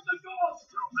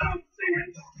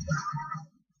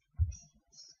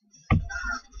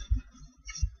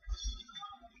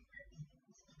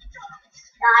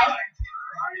 Die.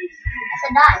 I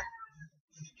said die.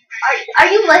 Are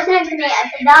you listening to me? I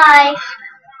said die. Yeah.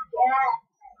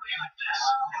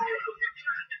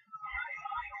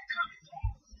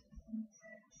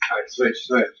 Alright, switch.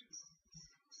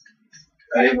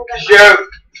 Ready? Shoot!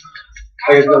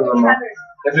 I have to go to Lamar. You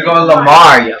have to go to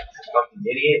Lamar, you fucking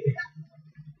idiot.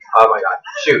 Oh my god.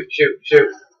 Shoot.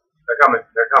 They're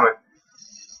coming.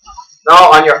 No,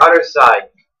 on your other side.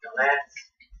 Dumbass.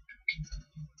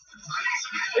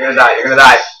 You're gonna die. You're gonna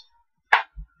die.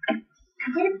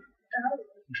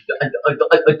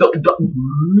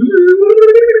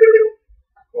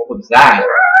 What was that?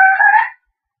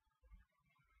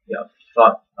 Yeah,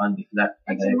 fuck. That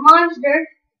It's a monster.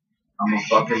 I'm a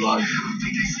fucking monster.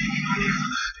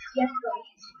 Yes, go.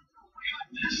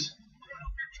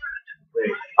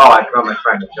 Wait. Oh, I forgot my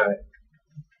friend. That's right.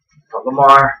 Oh,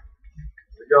 Lamar.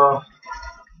 Here we go.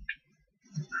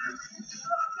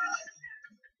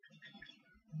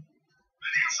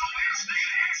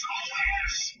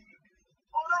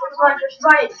 Just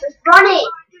run it. Just run it.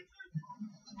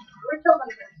 We're still going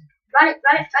to run it.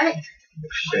 Run it. Run it.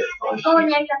 Shit. Oh, Go in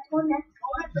there. Just go in there.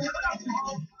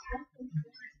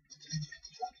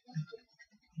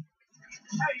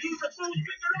 Hey, he's a fool.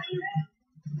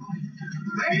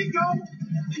 There you go.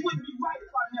 You wouldn't be right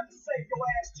if I never saved your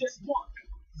ass just once.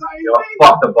 Yo,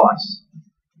 fuck the bus.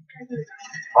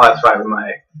 Oh, that's right, with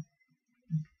my.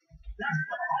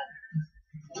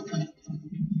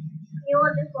 You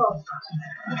want to go.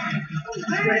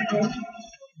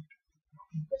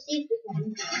 Receive this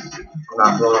one. I'm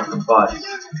not blowing up the bus.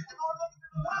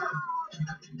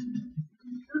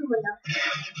 Through the window.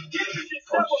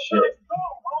 Oh shit.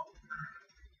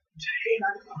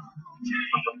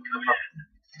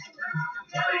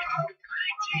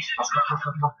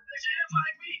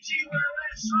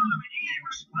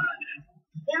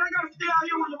 And I gotta stay out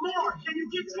here with Lamar. Can you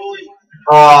get to him?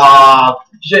 Oh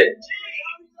shit.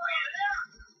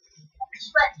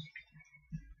 Switch.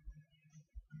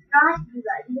 Not do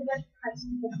that. You just press it.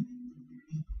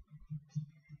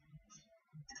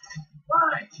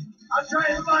 Fine. I'll try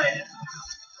and find it.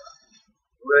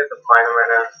 We have to find him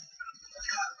right now.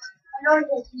 I know it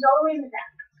is. He's all the way in the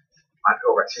back. I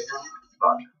go right here.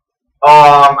 Fuck.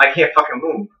 I can't fucking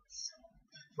move.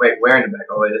 Wait, where in the back?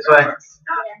 Oh, wait, this way? Am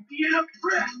Stop being a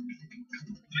prick.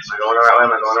 I going the right way?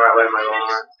 Am I going the right way? Am I going the right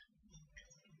way?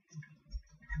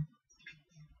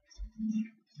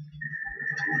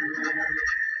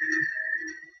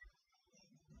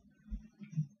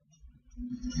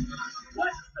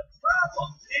 What's the problem,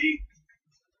 T?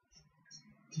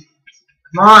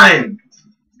 Come on!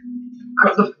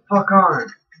 Cut the fuck on!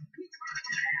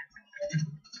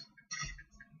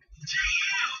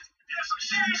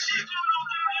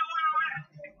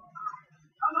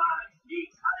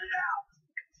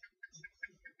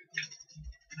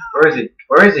 Where is he?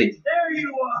 Where is he? There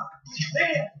you are.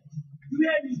 Man, you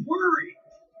had me worried.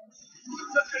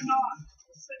 Such a knot.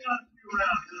 Sitting on you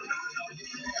around.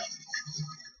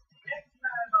 Next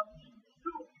time I'll leave you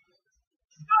to it.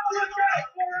 Go look out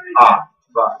for it. Ah,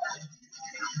 fuck.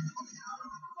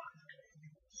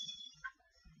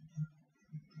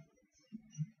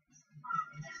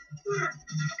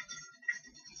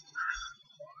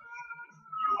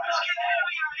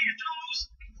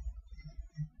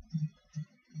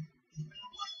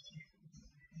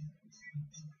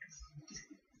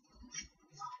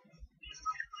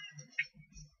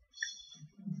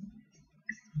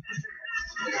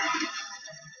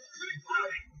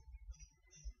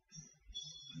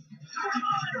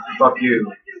 Fuck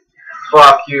you.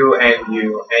 Fuck you and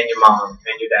your mom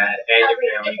and your dad and your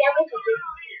family.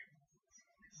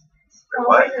 The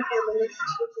What? family.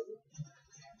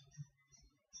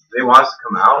 They want us to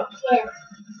come out? Yeah.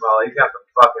 Well, you got to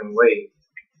fucking wait.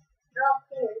 They're all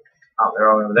here. Oh,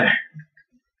 they're all over there.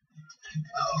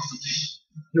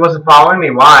 He wasn't following me.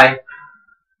 Why?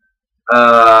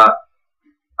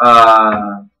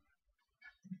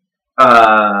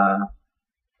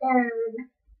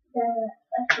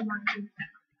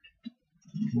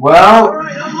 Well,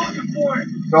 Alright, I'm looking for it.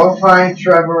 go find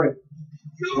Trevor and.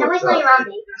 Can we play around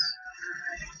these?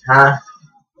 Huh?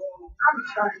 I'm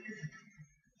sorry.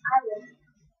 I will.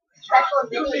 Special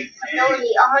ability,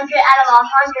 100 out of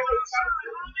 100%.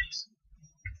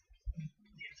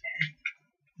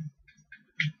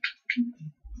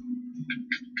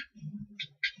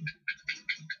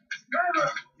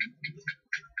 Trevor.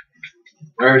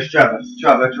 Where's Trevor?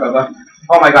 Trevor.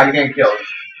 Oh my god, you're getting killed.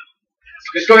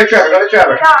 Just go to Trevor, No,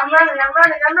 I'm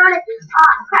running.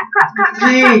 Ah,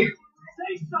 crap. Gee.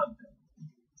 Say something.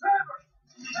 Trevor.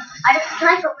 Can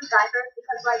I go for Cypher?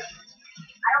 Because, like,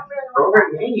 I don't really want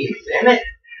Over me, damn it.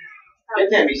 Get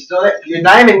them, he's still there. You're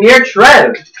not even near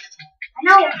Trev. I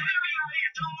know.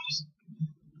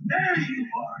 There you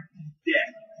are. Yeah.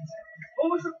 What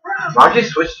was the problem? Why'd you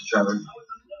switch to Trevor?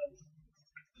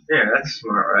 Yeah, that's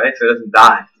smart, right? So he doesn't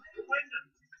die.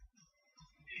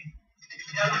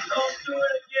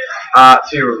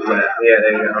 To your left. Yeah,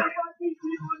 there you go.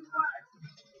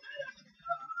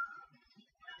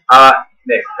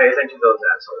 Nick, pay attention to those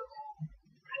assholes.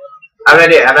 I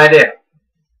have an idea.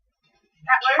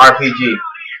 That works? RPG.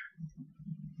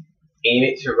 Aim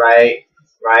it to right.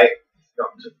 No,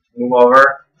 just move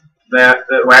over.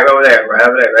 Right over there.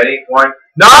 Ready? 1.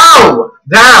 No!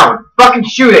 Down! Fucking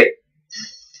shoot it!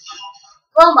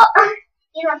 Blow 'em up.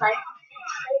 You know, like.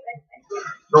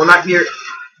 No, not here.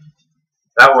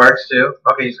 That works too.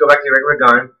 Okay, just go back to your regular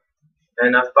gun.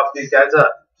 And fuck these guys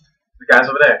up. The guys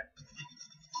over there.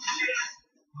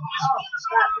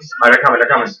 Alright, they're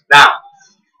coming. Now!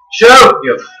 Shoot!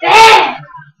 You. Damn!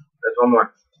 There's one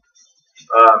more.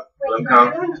 Let him come.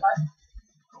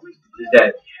 He's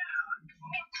dead.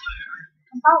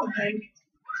 I'm following him.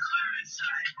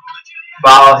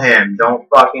 Follow him. Don't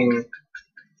fucking...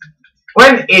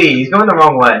 What an idiot. He's going the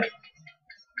wrong way.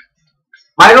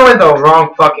 Michael went the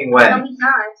wrong fucking way. No, he's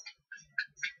not.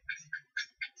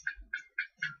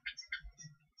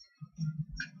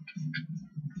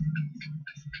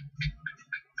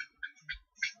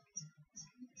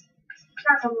 He's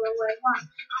not going the wrong way. Watch.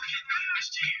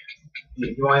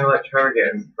 You want to let Trevor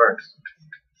get him first.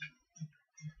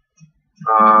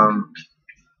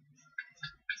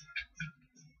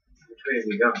 Which way is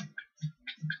he going?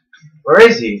 Where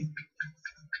is he?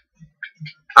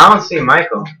 I don't see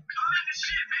Michael.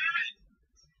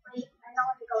 Wait, I know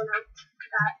where to go now.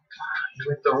 He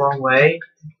went the wrong way?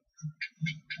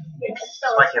 Yeah, That's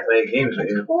why I can't play games with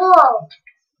you. Cool.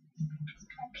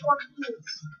 That's 4 keys.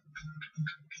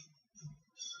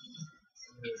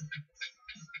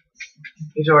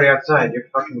 He's already outside. You're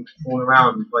fucking fooling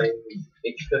around and playing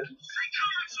H cookie.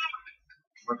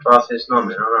 What's Frosty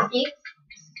Snowman? I don't know. See?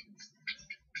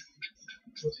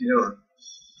 What's he doing?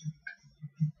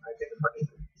 I get the fucking.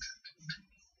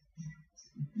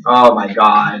 Oh my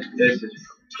god. This is.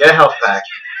 Get a health pack.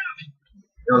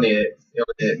 You don't need it. You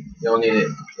don't need it. You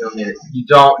don't need it. You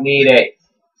don't need it.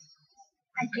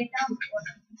 I get down before.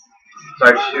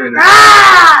 Start shooting.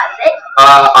 Ah!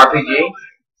 RPG?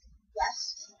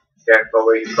 Yes. Careful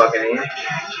where you fucking aim.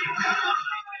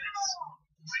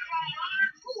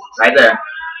 Right there.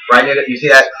 Right near it. You see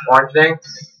that orange thing?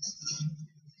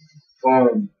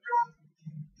 Boom.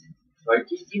 Oh, you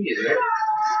keep using it.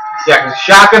 Yeah, because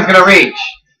shotgun's gonna reach.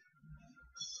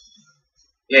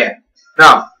 Yeah.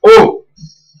 No. Ooh.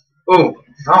 Ooh.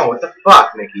 No, what the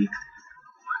fuck, Mickey?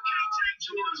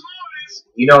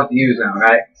 You know what to use now,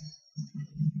 right?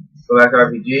 Go back to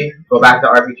RPG. Go back to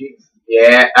RPG.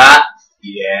 Yeah.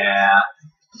 Yeah.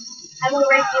 I will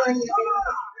rank you in your video.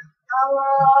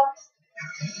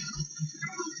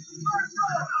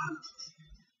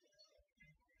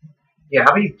 Yeah,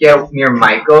 how about you get near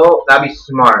Michael? That'd be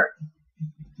smart.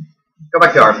 Go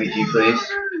back to RPG,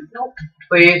 please. Nope.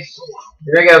 Please.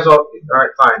 You're gonna get us all.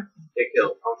 Alright, fine. Get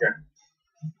killed. I don't care.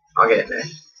 I'll get it, man.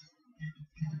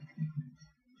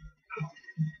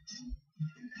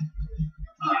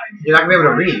 You're not gonna be able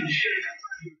to reach.